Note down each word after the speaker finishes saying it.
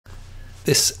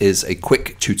This is a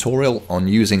quick tutorial on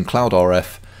using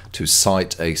CloudRF to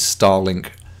site a Starlink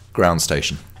ground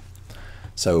station.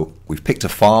 So we've picked a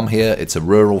farm here. It's a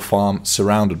rural farm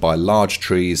surrounded by large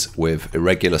trees with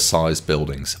irregular sized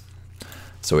buildings.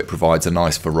 So it provides a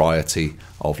nice variety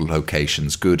of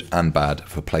locations, good and bad,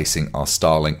 for placing our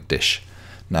Starlink dish.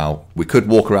 Now, we could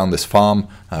walk around this farm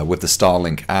with the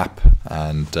Starlink app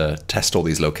and test all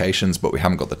these locations, but we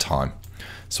haven't got the time.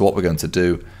 So what we're going to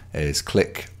do is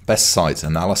click Best Site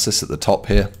Analysis at the top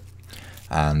here,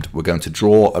 and we're going to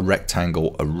draw a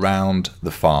rectangle around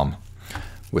the farm.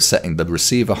 We're setting the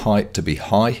receiver height to be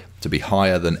high, to be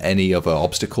higher than any other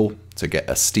obstacle, to get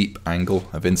a steep angle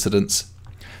of incidence.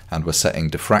 And we're setting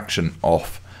diffraction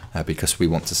off because we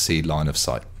want to see line of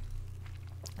sight.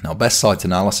 Now, Best Site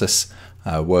Analysis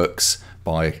works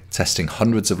by testing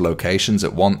hundreds of locations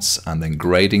at once and then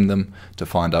grading them to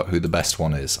find out who the best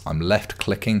one is. I'm left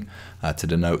clicking to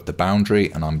denote the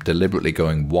boundary, and I'm deliberately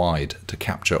going wide to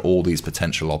capture all these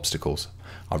potential obstacles.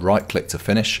 I right click to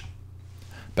finish.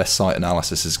 Best Site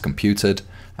Analysis is computed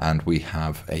and we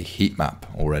have a heat map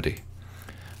already.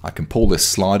 I can pull this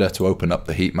slider to open up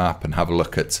the heat map and have a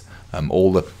look at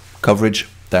all the coverage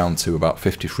down to about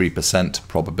 53%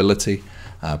 probability.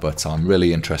 But I'm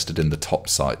really interested in the top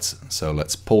sites. So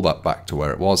let's pull that back to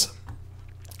where it was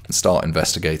and start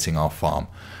investigating our farm.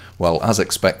 Well, as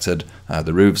expected,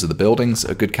 the roofs of the buildings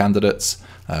are good candidates.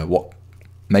 What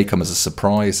may come as a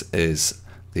surprise is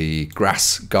the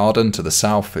grass garden to the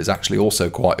south is actually also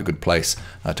quite a good place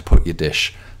to put your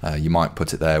dish. You might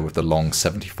put it there with the long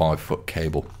 75-foot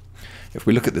cable. If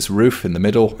we look at this roof in the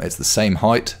middle, it's the same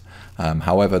height.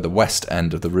 However, the west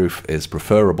end of the roof is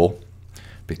preferable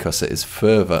because it is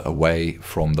further away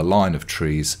from the line of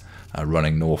trees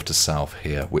running north to south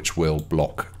here, which will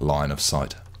block line of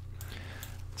sight.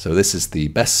 So this is the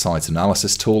Best Site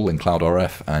Analysis tool in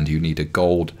CloudRF, and you need a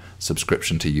gold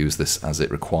subscription to use this as it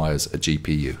requires a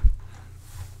GPU.